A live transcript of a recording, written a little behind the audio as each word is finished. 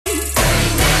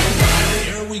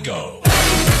we go.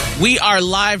 We are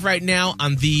live right now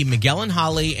on the Miguel and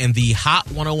Holly and the Hot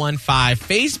 101.5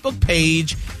 Facebook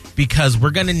page because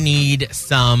we're going to need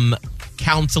some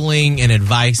counseling and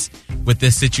advice with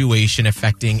this situation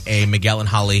affecting a Miguel and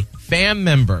Holly fam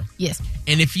member. Yes.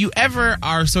 And if you ever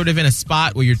are sort of in a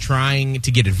spot where you're trying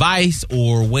to get advice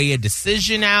or weigh a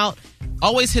decision out,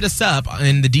 always hit us up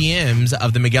in the DMs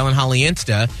of the Miguel and Holly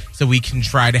Insta so we can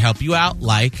try to help you out,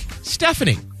 like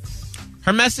Stephanie.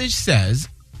 Her message says,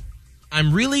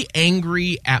 I'm really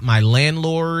angry at my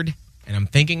landlord and I'm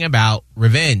thinking about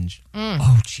revenge.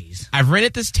 Oh, jeez. I've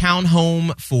rented this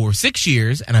townhome for 6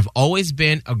 years and I've always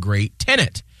been a great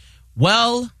tenant.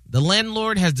 Well, the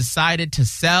landlord has decided to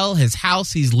sell his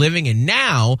house he's living in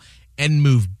now and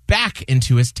move back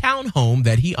into his townhome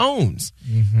that he owns.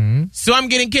 Mm-hmm. So I'm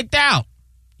getting kicked out.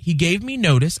 He gave me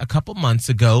notice a couple months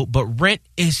ago, but rent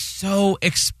is so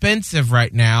expensive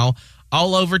right now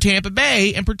all over Tampa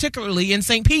Bay and particularly in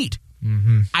St. Pete.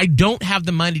 Mm-hmm. I don't have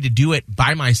the money to do it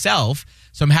by myself,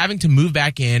 so I'm having to move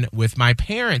back in with my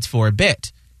parents for a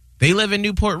bit. They live in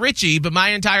Newport Richie, but my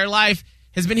entire life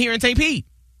has been here in St. Pete.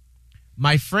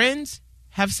 My friends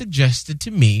have suggested to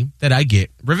me that I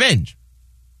get revenge.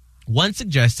 One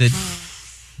suggested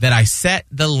that I set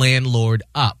the landlord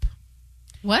up.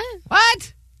 What?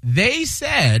 They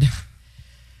said,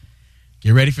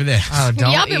 get ready for this. Oh,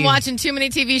 y'all been watching too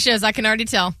many TV shows, I can already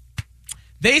tell.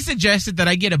 They suggested that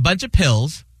I get a bunch of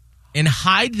pills and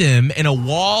hide them in a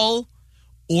wall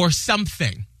or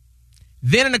something.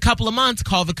 Then in a couple of months,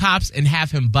 call the cops and have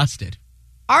him busted.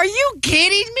 Are you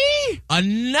kidding me?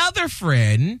 Another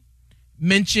friend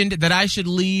mentioned that I should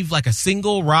leave like a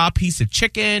single raw piece of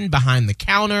chicken behind the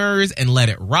counters and let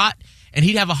it rot, and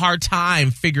he'd have a hard time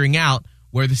figuring out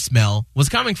where the smell was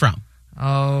coming from.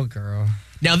 Oh, girl.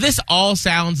 Now, this all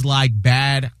sounds like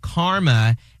bad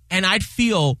karma, and I'd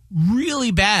feel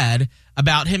really bad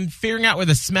about him figuring out where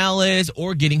the smell is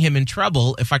or getting him in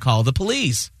trouble if I call the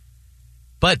police.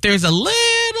 But there's a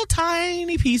little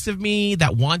tiny piece of me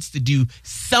that wants to do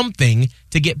something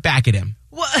to get back at him.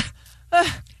 What?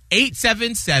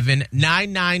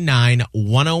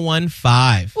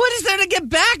 877-999-1015. What is there to get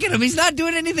back at him? He's not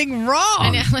doing anything wrong. I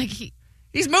know, like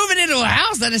He's moving into a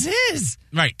house that is his.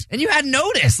 Right. And you had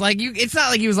notice. Like, it's not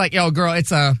like he was like, yo, girl,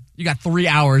 you got 3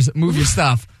 hours. Move your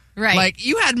stuff. Right. Like,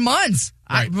 you had months.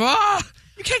 Right.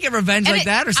 You can't get revenge like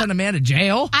that or send a man to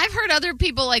jail. I've heard other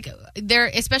people, like,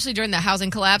 especially during the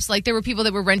housing collapse, like, there were people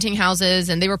that were renting houses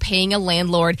and they were paying a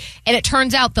landlord. And it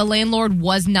turns out the landlord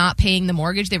was not paying the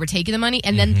mortgage. They were taking the money.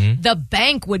 And then the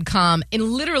bank would come and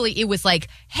literally it was like,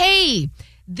 hey,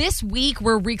 this week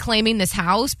we're reclaiming this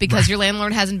house because your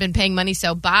landlord hasn't been paying money.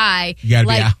 So bye. You gotta be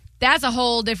like, out. that's a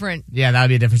whole different. Yeah, that would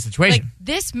be a different situation. Like,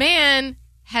 this man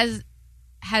has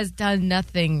done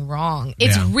nothing wrong.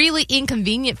 It's really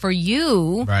inconvenient for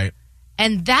you. Right.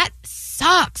 And that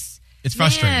sucks. It's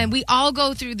frustrating. Man, we all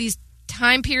go through these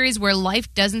time periods where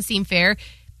life doesn't seem fair.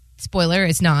 Spoiler,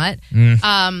 it's not.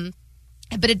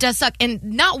 But it does suck. And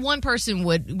not one person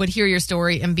would hear your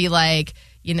story and be like,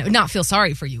 not feel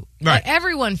sorry for you. Right. But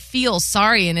everyone feels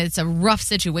sorry and it's a rough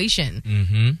situation.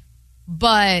 Mm-hmm.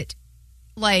 But,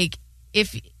 like,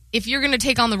 if you're going to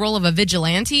take on the role of a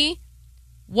vigilante,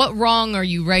 what wrong are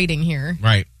you righting here?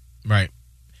 Right.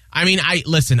 I mean,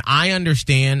 I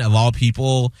understand of all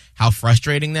people how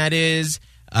frustrating that is.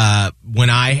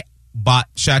 When I bought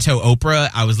Chateau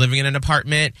Oprah, I was living in an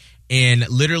apartment, and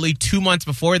literally 2 months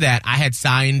before that, I had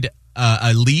signed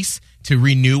a lease to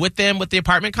renew with them with the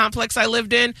apartment complex I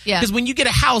lived in. Yeah. Because when you get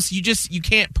a house, you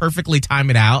can't perfectly time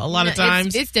it out a lot of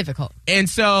times. It's difficult. And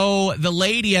so the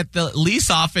lady at the lease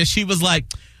office, she was like,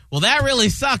 well, that really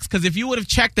sucks because if you would have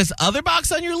checked this other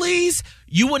box on your lease,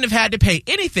 you wouldn't have had to pay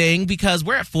anything because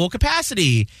we're at full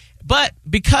capacity. But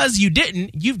because you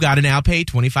didn't, you've got to now pay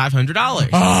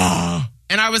 $2,500.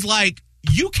 And I was like,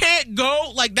 you can't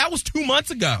go. Like, that was 2 months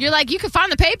ago. You're like, you can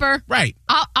find the paper. Right.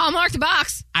 I'll mark the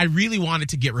box. I really wanted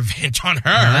to get revenge on her.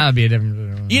 That would be a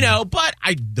different... But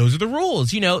those are the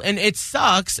rules, and it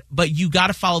sucks, but you got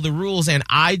to follow the rules. And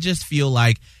I just feel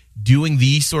like doing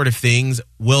these sort of things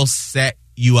will set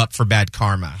you up for bad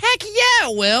karma. Heck yeah,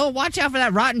 it will. Watch out for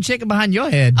that rotten chicken behind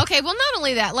your head. Okay, well, not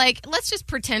only that, like, let's just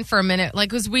pretend for a minute, like,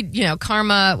 because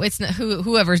karma, it's not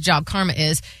whoever's job karma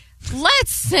is. Let's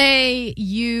say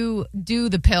you do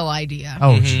the pill idea.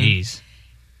 Oh, jeez.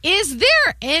 Is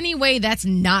there any way that's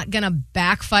not going to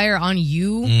backfire on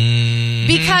you? Mm-hmm.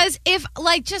 Because if,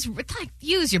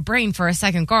 use your brain for a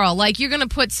second, Carl. Like, you're going to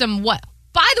put some what?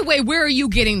 By the way, where are you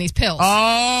getting these pills?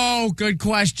 Oh, good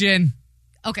question.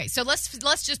 okay, so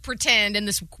let's just pretend in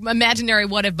this imaginary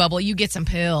what if bubble you get some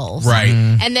pills. Right.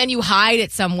 And then you hide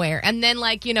it somewhere. And then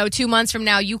 2 months from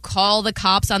now you call the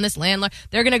cops on this landlord.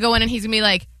 They're going to go in and he's going to be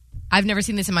like, I've never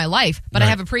seen this in my life, but I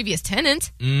have a previous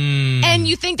tenant. And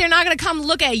you think they're not going to come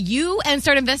look at you and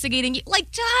start investigating you?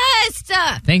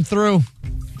 Think through.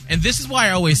 And this is why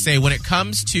I always say when it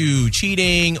comes to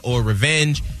cheating or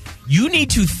revenge, you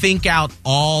need to think out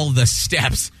all the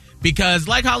steps. Because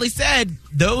like Holly said,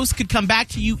 those could come back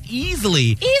to you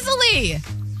easily.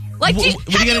 Like, what are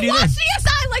you going to do then?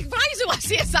 CSI? Like, when I used to watch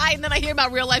CSI and then I hear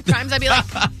about real life crimes, I'd be like,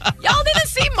 y'all didn't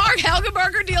see Mark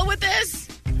Helgenberger deal with this?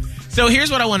 So here's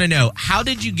what I want to know. How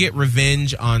did you get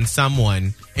revenge on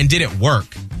someone and did it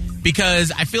work?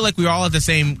 Because I feel like we all have the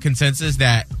same consensus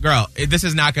that, girl, this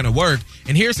is not going to work.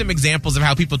 And here's some examples of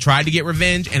how people tried to get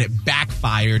revenge and it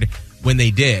backfired when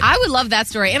they did. I would love that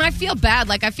story. And I feel bad.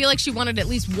 Like, I feel like she wanted at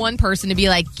least one person to be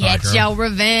like, get your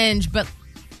revenge. But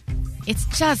it's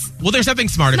just... Well, there's something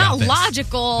smart about this. It's not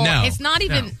logical. No. It's not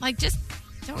even, just...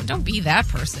 Don't be that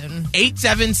person.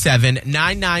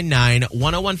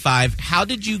 877-999-1015. How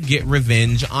did you get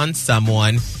revenge on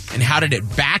someone and how did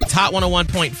it back? Hot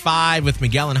 101.5 with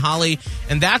Miguel and Holly.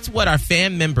 And that's what our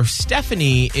fan member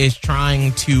Stephanie is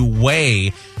trying to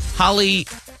weigh. Holly,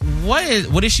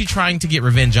 what is she trying to get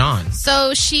revenge on?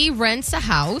 So she rents a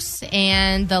house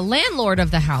and the landlord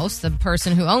of the house, the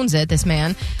person who owns it, this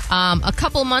man, a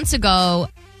couple months ago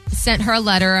sent her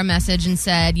a message and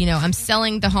said, I'm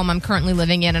selling the home I'm currently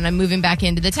living in and I'm moving back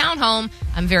into the townhome.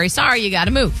 I'm very sorry, you got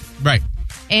to move. Right.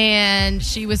 And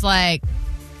she was like,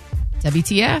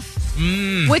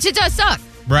 WTF? Which it does suck.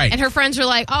 Right. And her friends were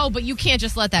like, oh, but you can't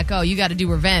just let that go. You got to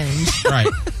do revenge. Right.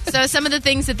 So some of the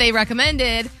things that they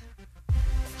recommended,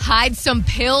 hide some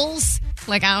pills.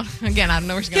 Like, I don't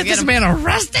know where she's going to get this him. man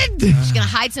arrested? She's going to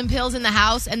hide some pills in the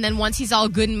house, and then once he's all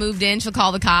good and moved in, she'll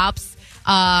call the cops.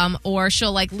 Or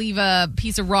she'll leave a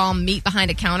piece of raw meat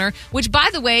behind a counter, which, by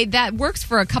the way, that works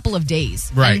for a couple of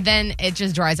days. Right. And then it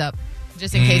just dries up,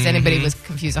 just in case anybody was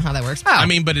confused on how that works. I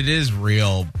mean, but it is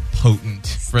real potent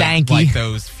for Stanky.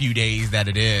 those few days that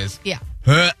it is. Yeah.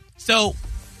 So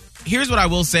here's what I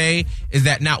will say is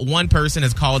that not one person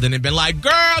has called in and been like,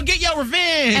 girl, get your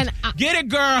revenge. Get it,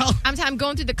 girl. I'm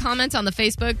going through the comments on the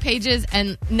Facebook pages,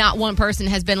 and not one person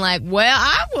has been like, well,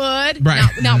 I would. Right.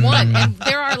 Not one. And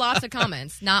there are lots of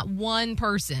comments. Not one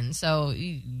person. So...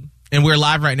 And we're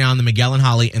live right now on the Miguel and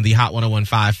Holly and the Hot 101.5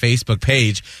 Facebook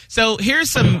page. So here's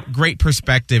some great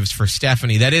perspectives for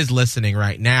Stephanie that is listening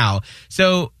right now.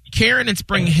 So Karen in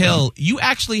Spring Hill, you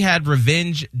actually had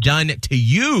revenge done to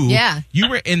you. Yeah.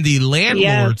 You were in the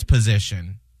landlord's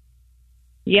position.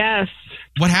 Yes.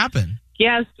 What happened?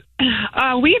 Yes.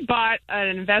 We bought an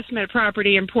investment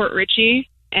property in Port Richey,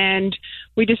 and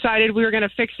we decided we were going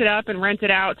to fix it up and rent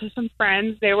it out to some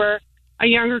friends. They were a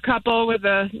younger couple with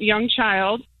a young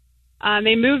child.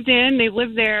 They moved in. They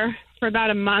lived there for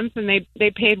about a month, and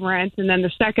they paid rent. And then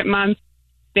the second month,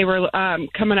 they were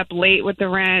coming up late with the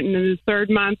rent. And then the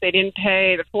third month, they didn't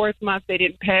pay. The fourth month, they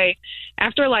didn't pay.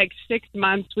 After 6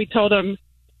 months, we told them,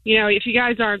 if you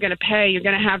guys aren't going to pay, you're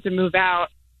going to have to move out.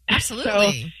 Absolutely.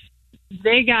 So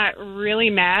they got really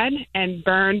mad and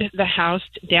burned the house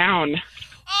down.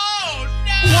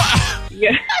 Oh, no!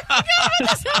 Yeah.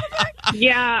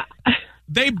 Yeah.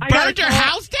 They burned your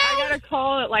house down? I got a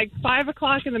call at 5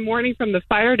 o'clock in the morning from the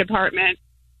fire department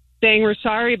saying, we're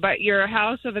sorry, but your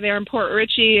house over there in Port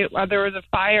Richey, there was a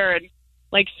fire and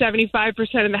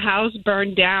 75% of the house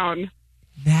burned down.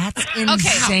 That's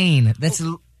insane. That's...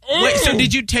 Wait, so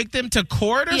did you take them to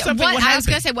court or something? What happened? I was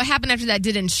going to say, what happened after that?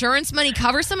 Did insurance money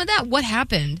cover some of that? What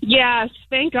happened? Yes,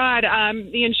 thank God.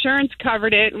 The insurance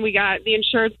covered it, and we got the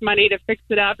insurance money to fix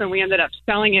it up, and we ended up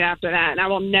selling it after that, and I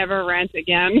will never rent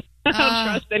again. I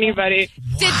don't trust anybody.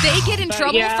 Did they get in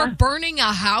trouble yeah. for burning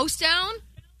a house down?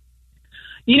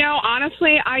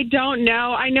 Honestly, I don't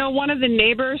know. I know one of the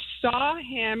neighbors saw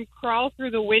him crawl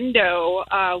through the window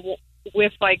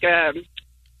with a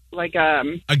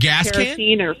gas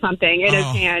kerosene can or something in his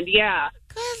hand. Yeah.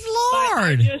 Good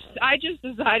Lord. I just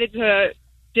decided to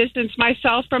distance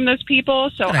myself from those people,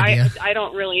 so I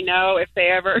don't really know if they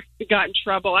ever got in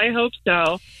trouble. I hope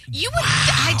so. You would.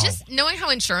 I just knowing how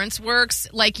insurance works,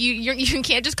 you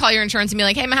can't just call your insurance and be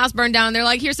like, "Hey, my house burned down." They're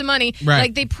like, "Here's some money."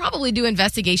 Right. They probably do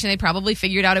investigation. They probably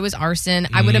figured out it was arson.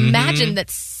 I would imagine that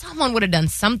someone would have done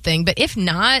something, but if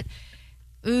not,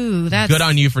 ooh, that's good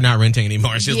on you for not renting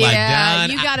anymore. She's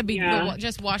done. You got to be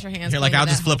just wash your hands. You're like, I'll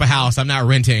just flip a house. I'm not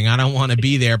renting. I don't want to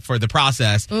be there for the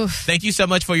process. Thank you so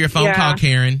much for your phone call,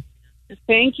 Karen.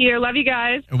 Thank you. Love you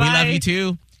guys. And we love you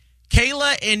too.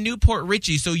 Kayla in Newport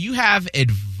Richie, so you have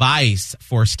advice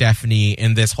for Stephanie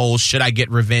in this whole should I get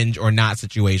revenge or not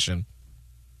situation?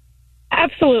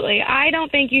 Absolutely. I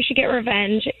don't think you should get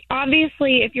revenge.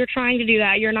 Obviously, if you're trying to do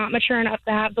that, you're not mature enough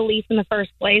to have the lease in the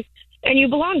first place, and you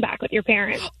belong back with your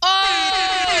parents.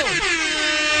 Oh,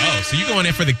 so you're going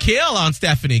in for the kill on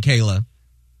Stephanie, Kayla.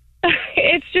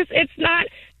 It's not.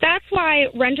 That's why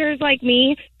renters like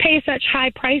me pay such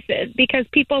high prices, because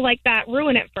people like that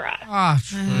ruin it for us.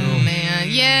 Oh, man.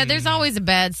 Yeah, there's always a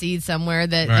bad seed somewhere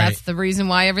that's the reason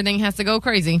why everything has to go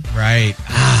crazy. Right.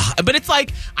 But it's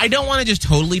like, I don't want to just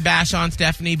totally bash on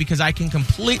Stephanie because I can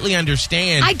completely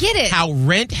understand. I get it. How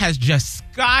rent has just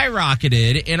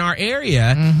skyrocketed in our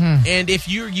area. Mm-hmm. And if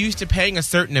you're used to paying a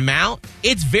certain amount,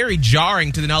 it's very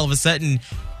jarring to then all of a sudden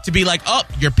to be like, oh,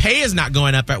 your pay is not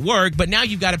going up at work, but now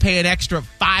you've got to pay an extra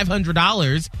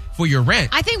 $500 for your rent.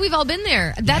 I think we've all been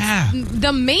there. That's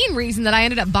the main reason that I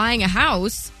ended up buying a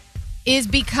house is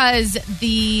because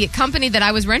the company that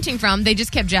I was renting from, they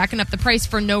just kept jacking up the price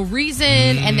for no reason,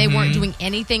 and they weren't doing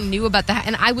anything new about that.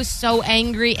 And I was so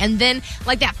angry. And then,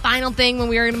 like, that final thing when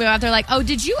we were going to move out, they're like, oh,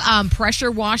 did you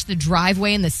pressure wash the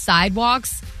driveway and the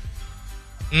sidewalks?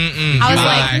 I was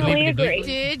like, definitely agree.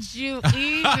 Did you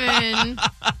even?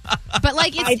 But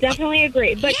like, I definitely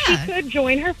agree. But she could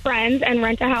join her friends and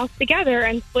rent a house together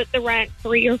and split the rent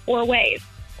 3 or 4 ways.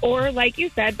 Or, like you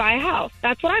said, buy a house.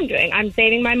 That's what I'm doing. I'm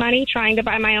saving my money, trying to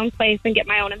buy my own place and get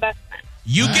my own investment.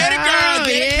 You get it, girl.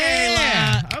 Get it,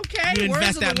 Kayla. Okay, you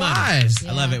invest that money. Wise.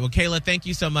 I love it. Well, Kayla, thank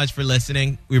you so much for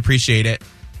listening. We appreciate it.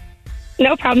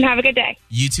 No problem. Have a good day.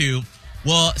 You too.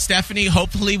 Well, Stephanie,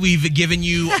 hopefully we've given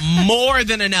you more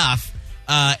than enough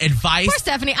advice. Poor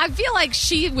Stephanie. I feel like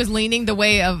she was leaning the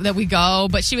way that we go,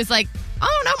 but she was like,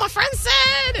 oh, no, my friend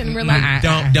said. And we're like,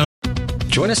 don't.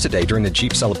 Join us today during the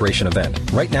Jeep Celebration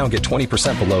event. Right now, get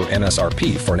 20% below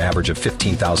MSRP for an average of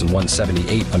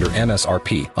 $15,178 under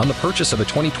MSRP on the purchase of a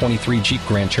 2023 Jeep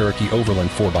Grand Cherokee Overland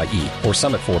 4xE or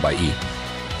Summit 4xE.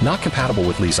 Not compatible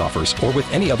with lease offers or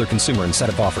with any other consumer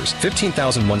incentive offers.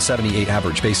 $15,178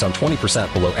 average based on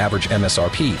 20% below average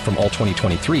MSRP from all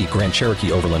 2023 Grand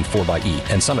Cherokee Overland 4xE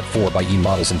and Summit 4xE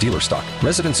models in dealer stock.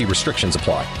 Residency restrictions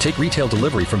apply. Take retail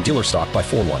delivery from dealer stock by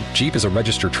 4/1. Jeep is a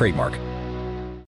registered trademark.